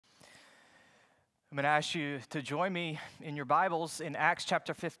I'm going to ask you to join me in your Bibles in Acts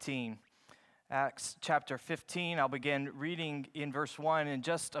chapter 15. Acts chapter 15, I'll begin reading in verse 1 in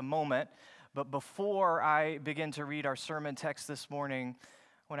just a moment. But before I begin to read our sermon text this morning,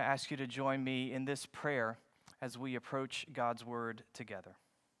 I want to ask you to join me in this prayer as we approach God's word together.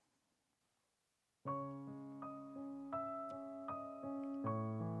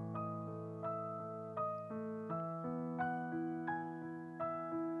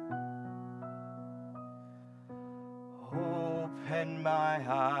 Open my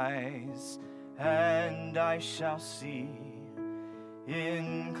eyes, and I shall see.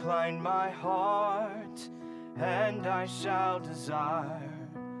 Incline my heart, and I shall desire.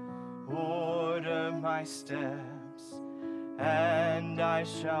 Order my steps, and I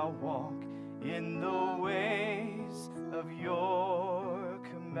shall walk in the ways of your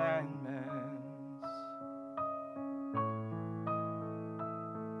commandments.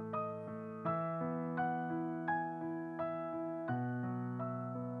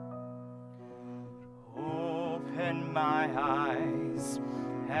 Open my eyes,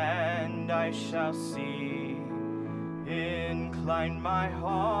 and I shall see. Incline my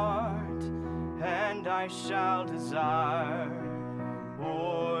heart, and I shall desire.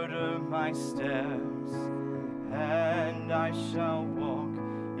 Order my steps, and I shall walk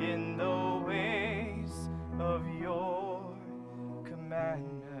in the ways of your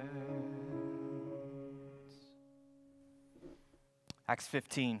commandments. Acts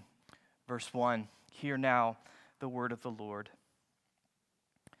 15, verse 1. Hear now the word of the Lord.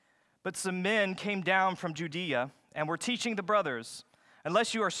 But some men came down from Judea and were teaching the brothers,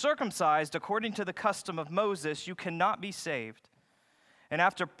 unless you are circumcised according to the custom of Moses, you cannot be saved. And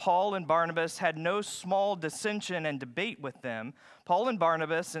after Paul and Barnabas had no small dissension and debate with them, Paul and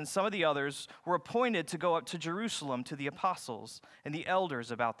Barnabas and some of the others were appointed to go up to Jerusalem to the apostles and the elders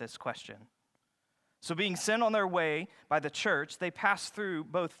about this question. So being sent on their way by the church, they passed through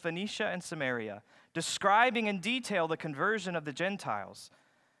both Phoenicia and Samaria, describing in detail the conversion of the Gentiles,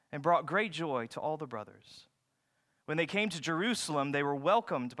 and brought great joy to all the brothers. When they came to Jerusalem, they were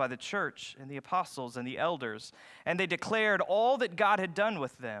welcomed by the church and the apostles and the elders, and they declared all that God had done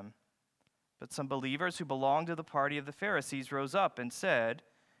with them. But some believers who belonged to the party of the Pharisees rose up and said,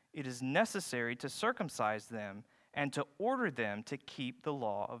 "It is necessary to circumcise them and to order them to keep the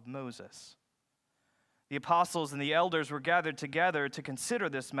law of Moses." The apostles and the elders were gathered together to consider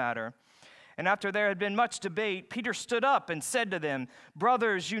this matter. And after there had been much debate, Peter stood up and said to them,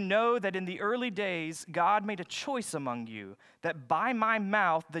 "Brothers, you know that in the early days God made a choice among you, that by my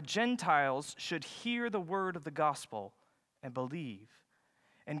mouth the Gentiles should hear the word of the gospel and believe.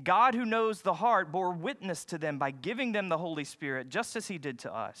 And God, who knows the heart, bore witness to them by giving them the Holy Spirit, just as he did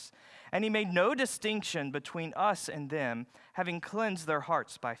to us. And he made no distinction between us and them, having cleansed their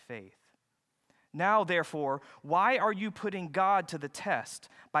hearts by faith. Now, therefore, why are you putting God to the test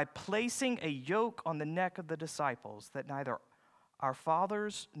by placing a yoke on the neck of the disciples that neither our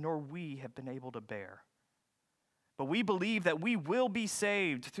fathers nor we have been able to bear? But we believe that we will be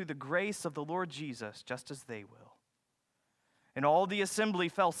saved through the grace of the Lord Jesus, just as they will." And all the assembly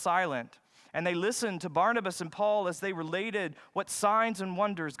fell silent, and they listened to Barnabas and Paul as they related what signs and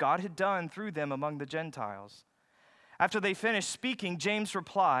wonders God had done through them among the Gentiles. After they finished speaking, James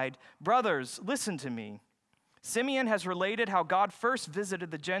replied, "Brothers, listen to me. Simeon has related how God first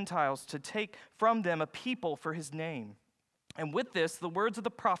visited the Gentiles to take from them a people for his name. And with this, the words of the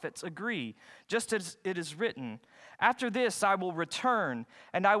prophets agree, just as it is written, 'After this I will return,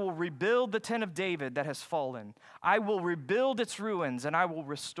 and I will rebuild the tent of David that has fallen. I will rebuild its ruins, and I will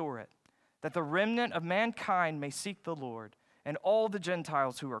restore it, that the remnant of mankind may seek the Lord, and all the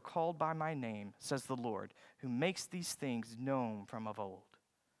Gentiles who are called by my name, says the Lord, who makes these things known from of old.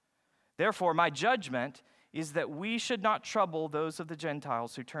 Therefore, my judgment is that we should not trouble those of the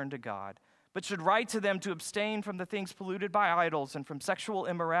Gentiles who turn to God, but should write to them to abstain from the things polluted by idols, and from sexual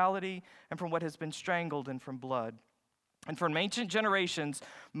immorality, and from what has been strangled, and from blood. And from ancient generations,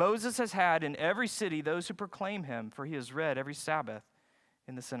 Moses has had in every city those who proclaim him, for he is read every Sabbath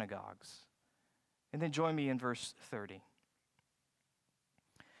in the synagogues." And then join me in verse 30.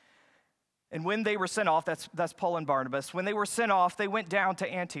 And when they were sent off, that's Paul and Barnabas, when they were sent off, they went down to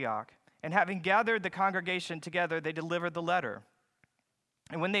Antioch. And having gathered the congregation together, they delivered the letter.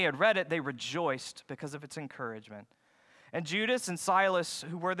 And when they had read it, they rejoiced because of its encouragement. And Judas and Silas,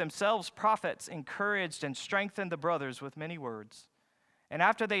 who were themselves prophets, encouraged and strengthened the brothers with many words. And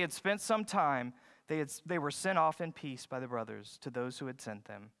after they had spent some time, they were sent off in peace by the brothers to those who had sent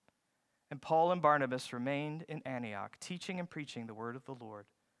them. And Paul and Barnabas remained in Antioch, teaching and preaching the word of the Lord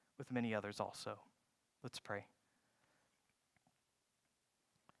with many others also. Let's pray.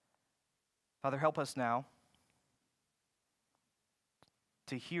 Father, help us now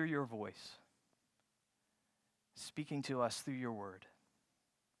to hear your voice speaking to us through your word.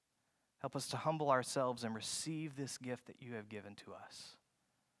 Help us to humble ourselves and receive this gift that you have given to us.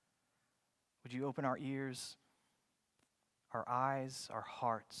 Would you open our ears, our eyes, our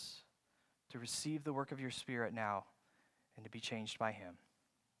hearts to receive the work of your Spirit now and to be changed by him?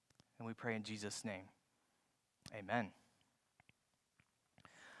 And we pray in Jesus' name. Amen.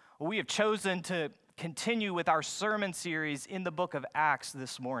 Well, we have chosen to continue with our sermon series in the book of Acts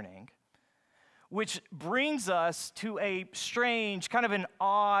this morning, which brings us to a strange, kind of an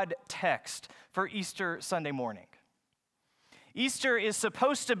odd text for Easter Sunday morning. Easter is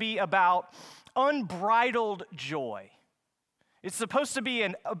supposed to be about unbridled joy. It's supposed to be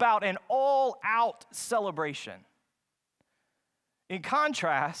about an all-out celebration. In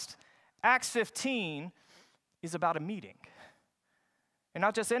contrast, Acts 15 is about a meeting. And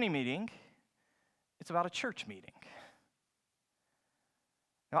not just any meeting, it's about a church meeting.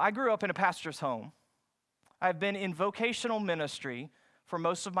 Now, I grew up in a pastor's home. I've been in vocational ministry for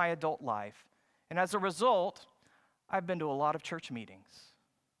most of my adult life. And as a result, I've been to a lot of church meetings.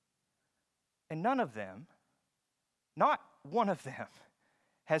 And none of them, not one of them,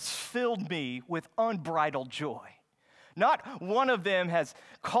 has filled me with unbridled joy. Not one of them has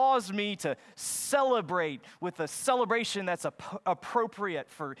caused me to celebrate with a celebration that's appropriate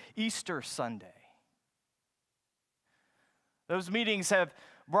for Easter Sunday. Those meetings have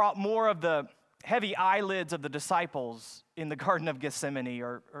brought more of the heavy eyelids of the disciples in the Garden of Gethsemane,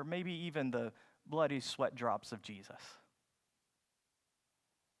 or maybe even the bloody sweat drops of Jesus.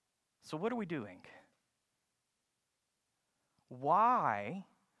 So what are we doing? Why,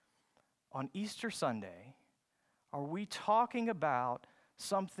 on Easter Sunday, are we talking about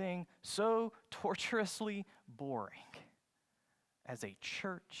something so torturously boring as a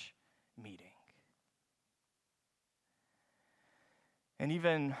church meeting? And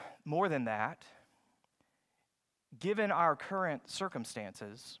even more than that, given our current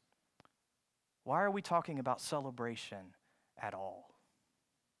circumstances, why are we talking about celebration at all?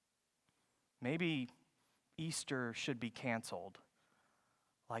 Maybe Easter should be canceled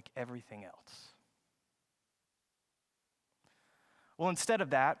like everything else. Well, instead of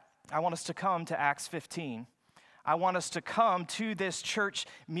that, I want us to come to Acts 15. I want us to come to this church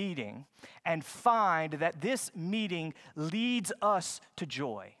meeting and find that this meeting leads us to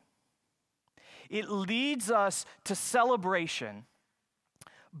joy. It leads us to celebration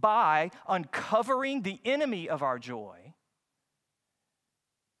by uncovering the enemy of our joy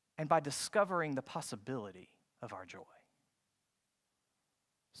and by discovering the possibility of our joy.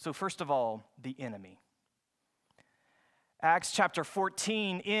 So first of all, the enemy. Acts chapter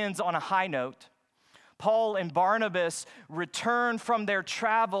 14 ends on a high note. Paul and Barnabas return from their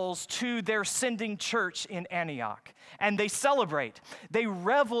travels to their sending church in Antioch, and they celebrate. They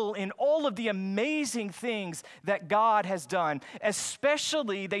revel in all of the amazing things that God has done.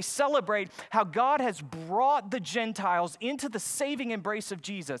 Especially, they celebrate how God has brought the Gentiles into the saving embrace of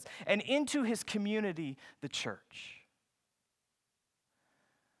Jesus and into his community, the church.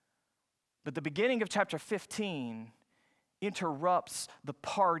 But the beginning of chapter 15 interrupts the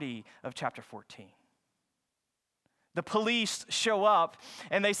party of chapter 14. The police show up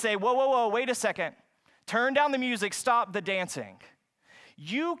and they say, whoa, wait a second. Turn down the music, stop the dancing.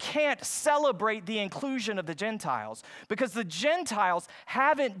 You can't celebrate the inclusion of the Gentiles because the Gentiles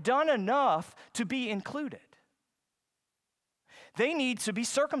haven't done enough to be included. They need to be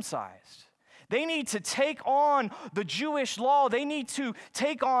circumcised. They need to take on the Jewish law. They need to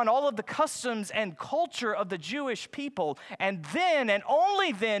take on all of the customs and culture of the Jewish people. And then, and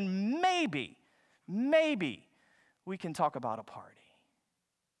only then, maybe, we can talk about a party.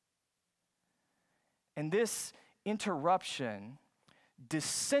 And this interruption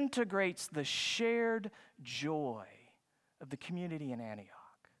disintegrates the shared joy of the community in Antioch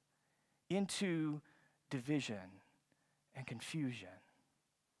into division and confusion.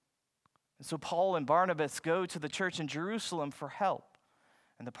 And so Paul and Barnabas go to the church in Jerusalem for help.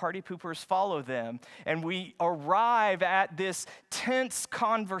 And the party poopers follow them. And we arrive at this tense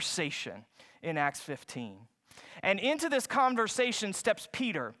conversation in Acts 15. And into this conversation steps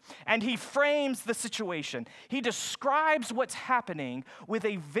Peter, and he frames the situation. He describes what's happening with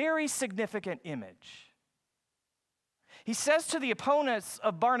a very significant image. He says to the opponents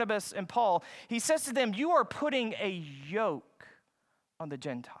of Barnabas and Paul, he says to them, you are putting a yoke on the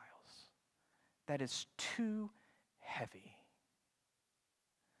Gentiles that is too heavy.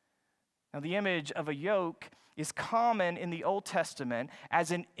 Now, the image of a yoke is common in the Old Testament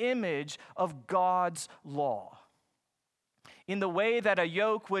as an image of God's law. in the way that a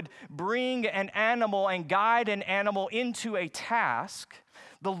yoke would bring an animal and guide an animal into a task,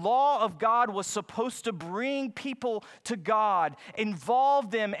 the law of God was supposed to bring people to God,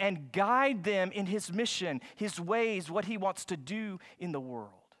 involve them, and guide them in his mission, his ways, what he wants to do in the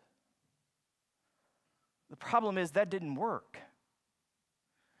world. The problem is that didn't work.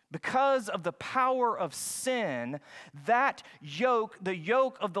 Because of the power of sin, that yoke, the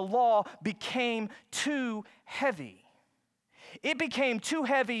yoke of the law, became too heavy. It became too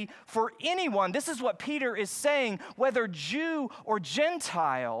heavy for anyone. This is what Peter is saying, whether Jew or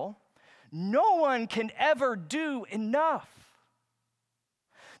Gentile, no one can ever do enough.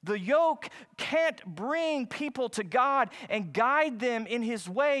 The yoke can't bring people to God and guide them in his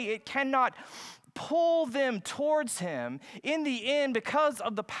way. It cannot pull them towards him. In the end, because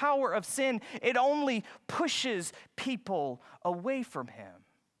of the power of sin, it only pushes people away from him.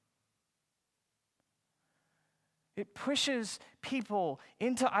 It pushes people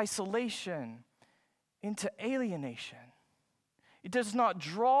into isolation, into alienation. It does not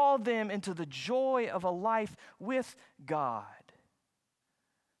draw them into the joy of a life with God,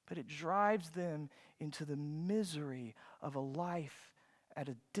 but it drives them into the misery of a life at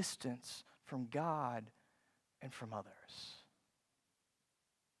a distance from God and from others.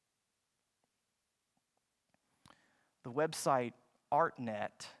 The website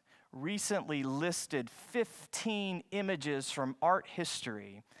ArtNet recently listed 15 images from art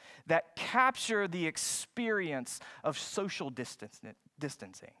history that capture the experience of social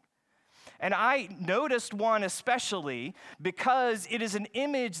distancing. And I noticed one especially because it is an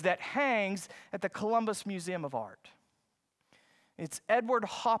image that hangs at the Columbus Museum of Art. It's Edward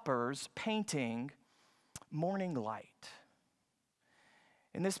Hopper's painting, Morning Light.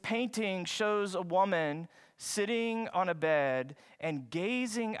 And this painting shows a woman sitting on a bed and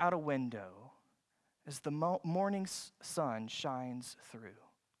gazing out a window as the morning sun shines through.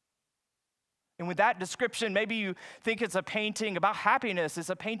 And with that description, maybe you think it's a painting about happiness, it's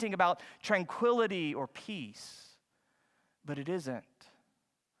a painting about tranquility or peace, but it isn't.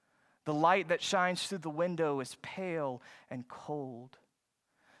 The light that shines through the window is pale and cold.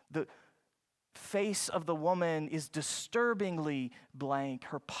 The face of the woman is disturbingly blank.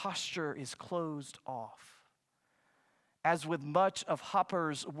 Her posture is closed off. As with much of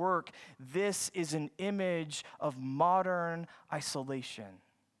Hopper's work, this is an image of modern isolation,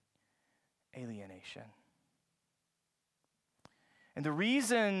 alienation. And the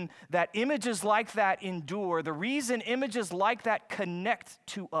reason that images like that endure, the reason images like that connect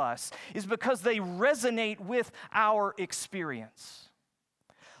to us, is because they resonate with our experience.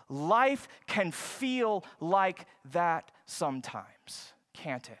 Life can feel like that sometimes,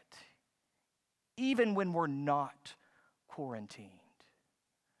 can't it? Even when we're not quarantined.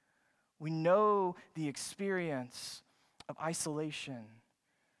 We know the experience of isolation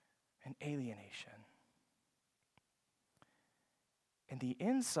and alienation. And the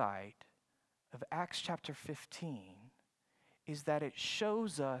insight of Acts chapter 15 is that it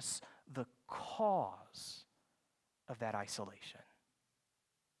shows us the cause of that isolation.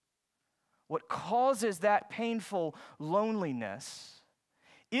 What causes that painful loneliness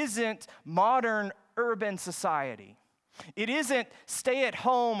isn't modern urban society. It isn't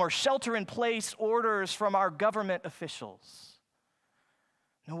stay-at-home or shelter-in-place orders from our government officials.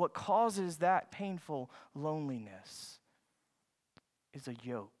 No, what causes that painful loneliness is a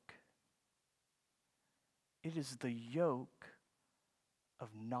yoke. It is the yoke of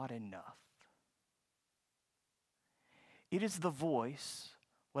not enough. It is the voice,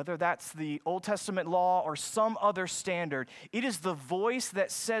 whether that's the Old Testament law or some other standard, it is the voice that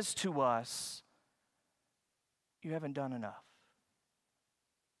says to us, you haven't done enough.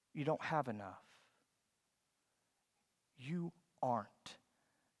 You don't have enough. You aren't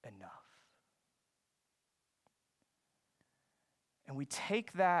enough. And we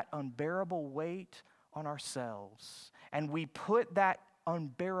take that unbearable weight on ourselves, and we put that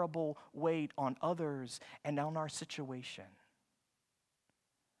unbearable weight on others and on our situation.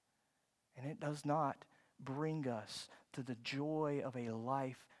 And it does not bring us to the joy of a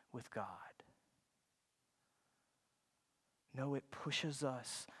life with God. No, it pushes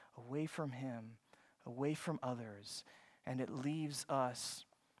us away from Him, away from others, and it leaves us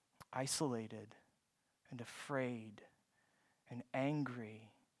isolated and afraid and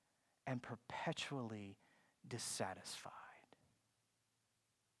angry and perpetually dissatisfied.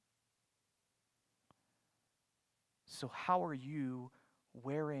 So how are you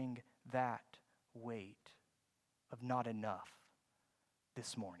wearing that weight of not enough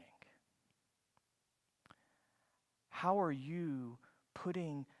this morning? How are you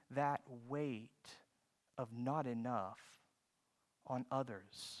putting that weight of not enough on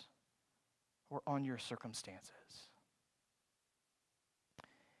others or on your circumstances.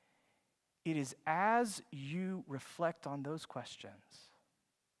 It is as you reflect on those questions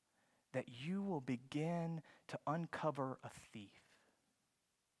that you will begin to uncover a thief.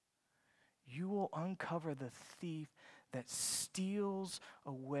 You will uncover the thief that steals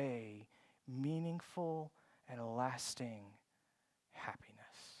away meaningful and lasting happiness.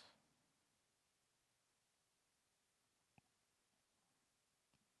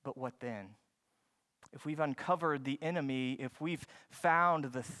 But what then? If we've uncovered the enemy, if we've found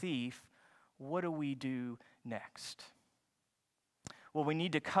the thief, what do we do next? Well, we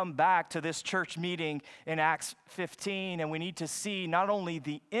need to come back to this church meeting in Acts 15, and we need to see not only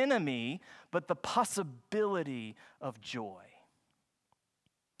the enemy, but the possibility of joy.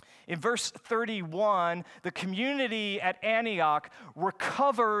 In verse 31, the community at Antioch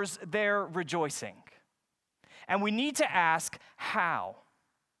recovers their rejoicing. And we need to ask, how?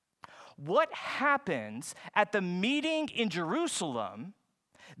 What happens at the meeting in Jerusalem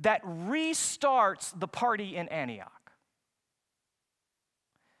that restarts the party in Antioch?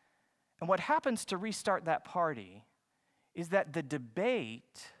 And what happens to restart that party is that the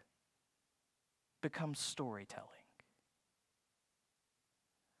debate becomes storytelling.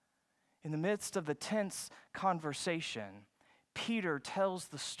 In the midst of the tense conversation, Peter tells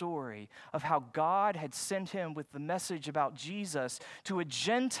the story of how God had sent him with the message about Jesus to a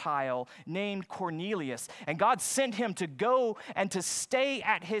Gentile named Cornelius. And God sent him to go and to stay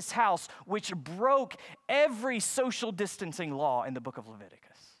at his house, which broke every social distancing law in the book of Leviticus.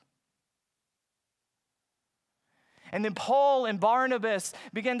 And then Paul and Barnabas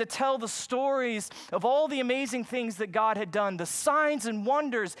began to tell the stories of all the amazing things that God had done, the signs and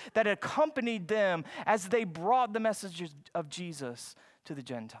wonders that accompanied them as they brought the messages of Jesus to the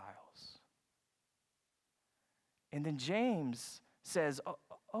Gentiles. And then James says,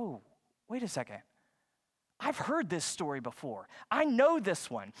 oh, wait a second. I've heard this story before. I know this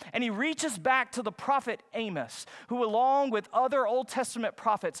one. And he reaches back to the prophet Amos, who along with other Old Testament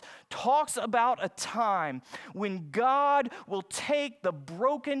prophets talks about a time when God will take the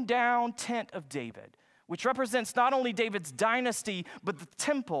broken down tent of David, which represents not only David's dynasty, but the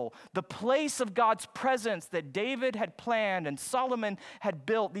temple, the place of God's presence that David had planned and Solomon had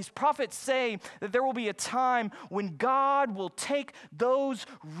built. These prophets say that there will be a time when God will take those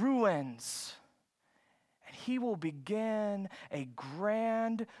ruins, he will begin a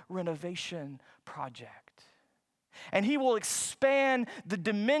grand renovation project. And he will expand the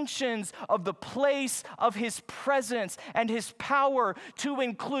dimensions of the place of his presence and his power to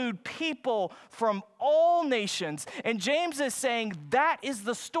include people from all nations. And James is saying that is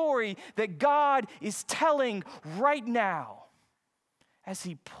the story that God is telling right now as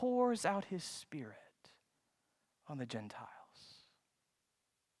he pours out his Spirit on the Gentiles.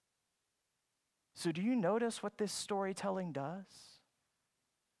 So do you notice what this storytelling does?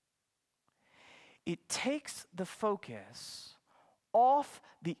 It takes the focus off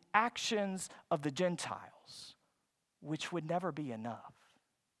the actions of the Gentiles, which would never be enough.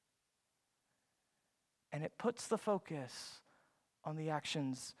 And it puts the focus on the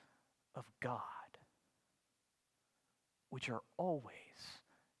actions of God, which are always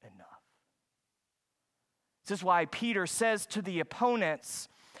enough. This is why Peter says to the opponents,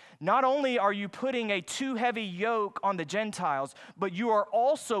 not only are you putting a too heavy yoke on the Gentiles, but you are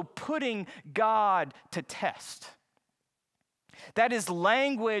also putting God to test. That is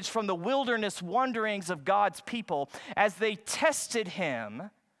language from the wilderness wanderings of God's people as they tested him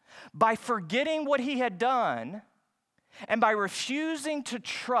by forgetting what he had done and by refusing to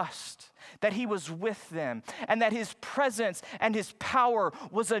trust that he was with them and that his presence and his power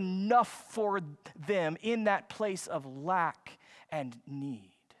was enough for them in that place of lack and need.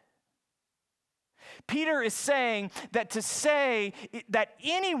 Peter is saying that to say that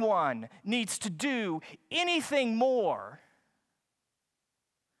anyone needs to do anything more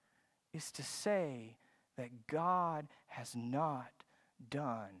is to say that God has not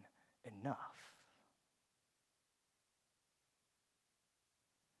done enough.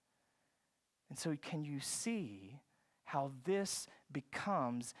 And so can you see how this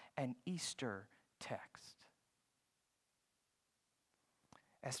becomes an Easter text?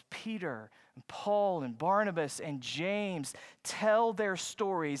 As Peter and Paul and Barnabas and James tell their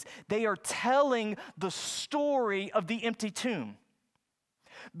stories, they are telling the story of the empty tomb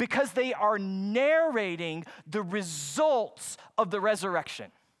because they are narrating the results of the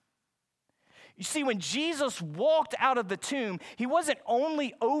resurrection. You see, when Jesus walked out of the tomb, he wasn't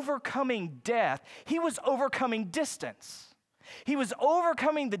only overcoming death, he was overcoming distance. He was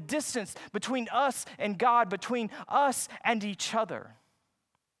overcoming the distance between us and God, between us and each other.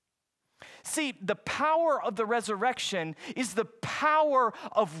 See, the power of the resurrection is the power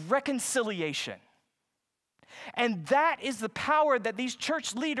of reconciliation. And that is the power that these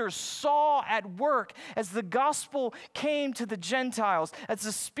church leaders saw at work as the gospel came to the Gentiles, as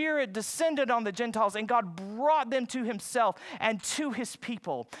the Spirit descended on the Gentiles and God brought them to himself and to his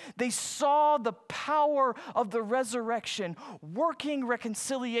people. They saw the power of the resurrection, working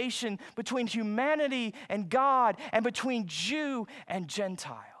reconciliation between humanity and God and between Jew and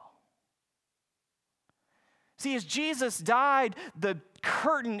Gentile. See, as Jesus died, the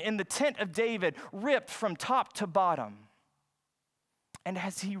curtain in the tent of David ripped from top to bottom. And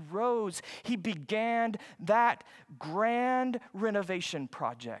as he rose, he began that grand renovation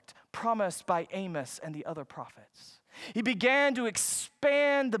project promised by Amos and the other prophets. He began to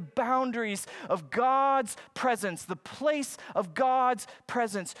expand the boundaries of God's presence, the place of God's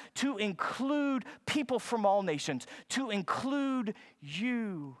presence, to include people from all nations, to include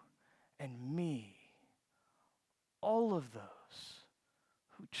you and me. All of those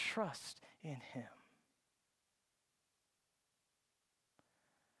who trust in him.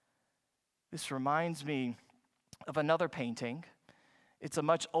 This reminds me of another painting. It's a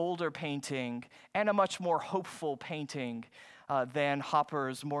much older painting and a much more hopeful painting than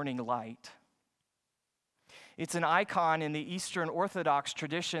Hopper's Morning Light. It's an icon in the Eastern Orthodox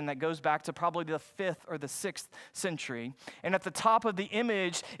tradition that goes back to probably the 5th or the 6th century. And at the top of the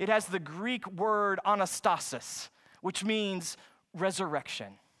image, it has the Greek word anastasis, which means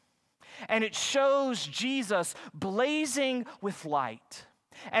resurrection. And it shows Jesus blazing with light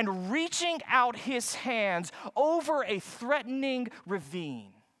and reaching out his hands over a threatening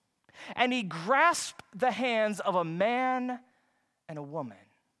ravine. And he grasped the hands of a man and a woman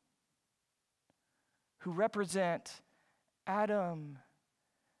who represent Adam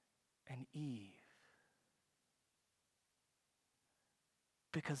and Eve.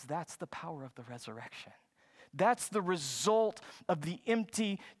 Because that's the power of the resurrection. That's the result of the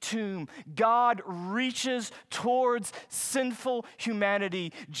empty tomb. God reaches towards sinful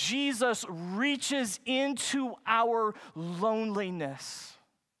humanity. Jesus reaches into our loneliness.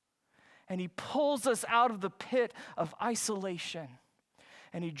 And he pulls us out of the pit of isolation.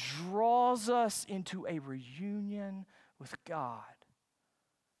 And he draws us into a reunion with God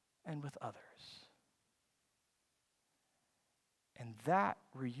and with others. And that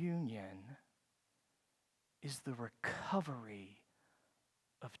reunion is the recovery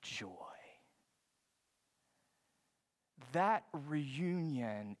of joy. That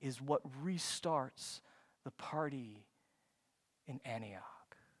reunion is what restarts the party in Antioch.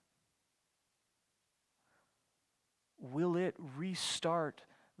 Will it restart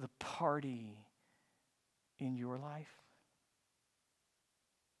the party in your life?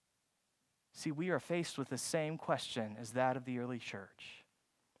 See, we are faced with the same question as that of the early church.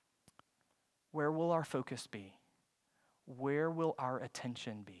 Where will our focus be? Where will our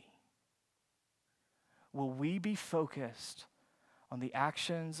attention be? Will we be focused on the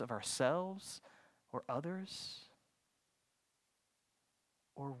actions of ourselves or others?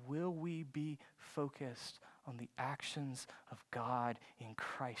 Or will we be focused on the actions of God in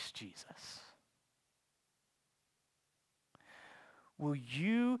Christ Jesus? Will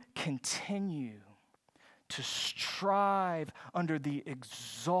you continue to strive under the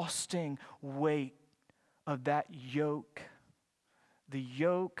exhausting weight of that yoke, the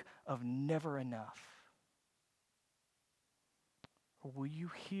yoke of never enough? Or will you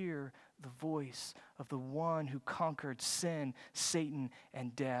hear the voice of the one who conquered sin, Satan,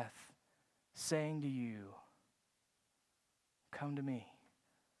 and death, saying to you, "Come to me,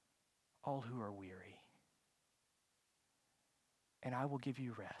 all who are weary, and I will give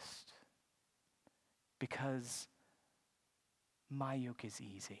you rest, because my yoke is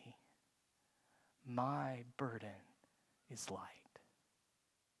easy, my burden is light."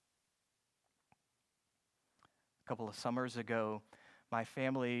 A couple of summers ago, my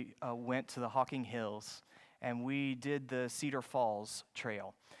family went to the Hocking Hills, and we did the Cedar Falls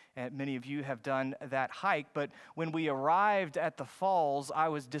Trail. And many of you have done that hike, but when we arrived at the falls, I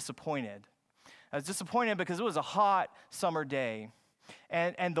was disappointed. I was disappointed because it was a hot summer day.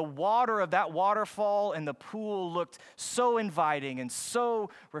 And the water of that waterfall and the pool looked so inviting and so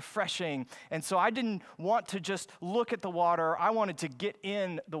refreshing. And so I didn't want to just look at the water. I wanted to get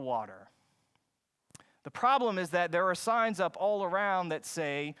in the water. The problem is that there are signs up all around that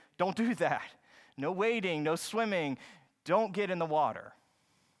say, don't do that. No wading, no swimming. Don't get in the water.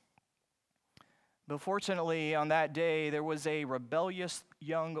 But fortunately, on that day, there was a rebellious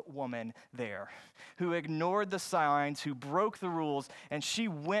young woman there who ignored the signs, who broke the rules, and she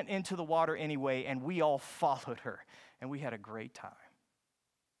went into the water anyway, and we all followed her, and we had a great time.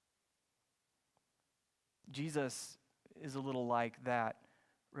 Jesus is a little like that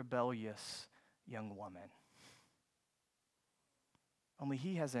rebellious young woman. Only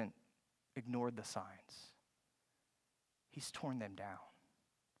he hasn't ignored the signs. He's torn them down.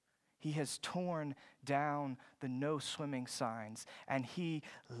 He has torn down the no swimming signs, and he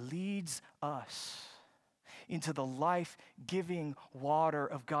leads us into the life-giving water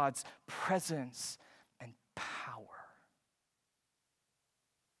of God's presence and power.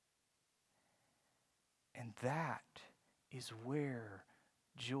 And that is where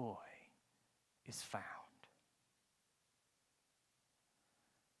joy is found.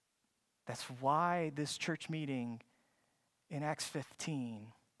 That's why this church meeting in Acts 15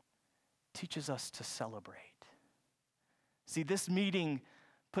 teaches us to celebrate. See, this meeting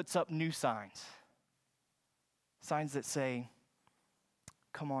puts up new signs. Signs that say,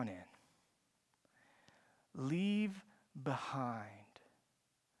 come on in. Leave behind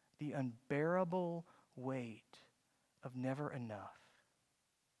the unbearable weight of never enough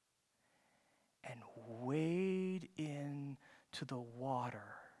and wade in to the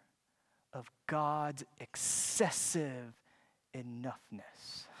water of God's excessive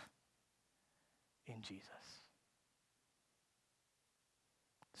enoughness in Jesus.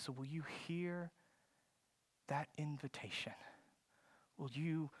 So will you hear that invitation? Will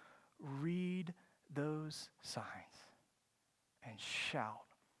you read those signs and shout,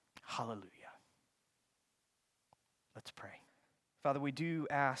 hallelujah? Let's pray. Father, we do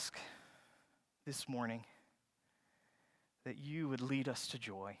ask this morning that you would lead us to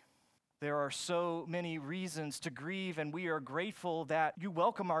joy. There are so many reasons to grieve, and we are grateful that you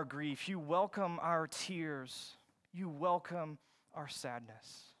welcome our grief, you welcome our tears, you welcome our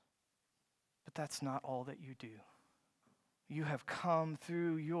sadness. But that's not all that you do. You have come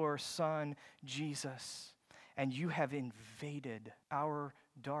through your Son, Jesus, and you have invaded our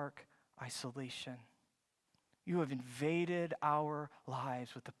dark isolation. You have invaded our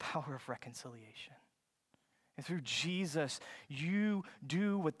lives with the power of reconciliation. And through Jesus, you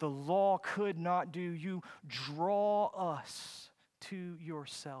do what the law could not do. You draw us to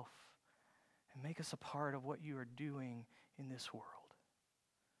yourself and make us a part of what you are doing in this world.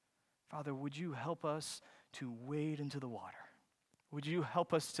 Father, would you help us to wade into the water? Would you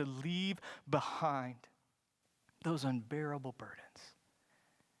help us to leave behind those unbearable burdens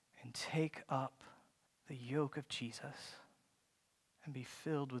and take up the yoke of Jesus and be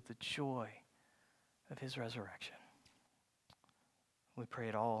filled with the joy of his resurrection? We pray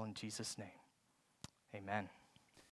it all in Jesus' name. Amen.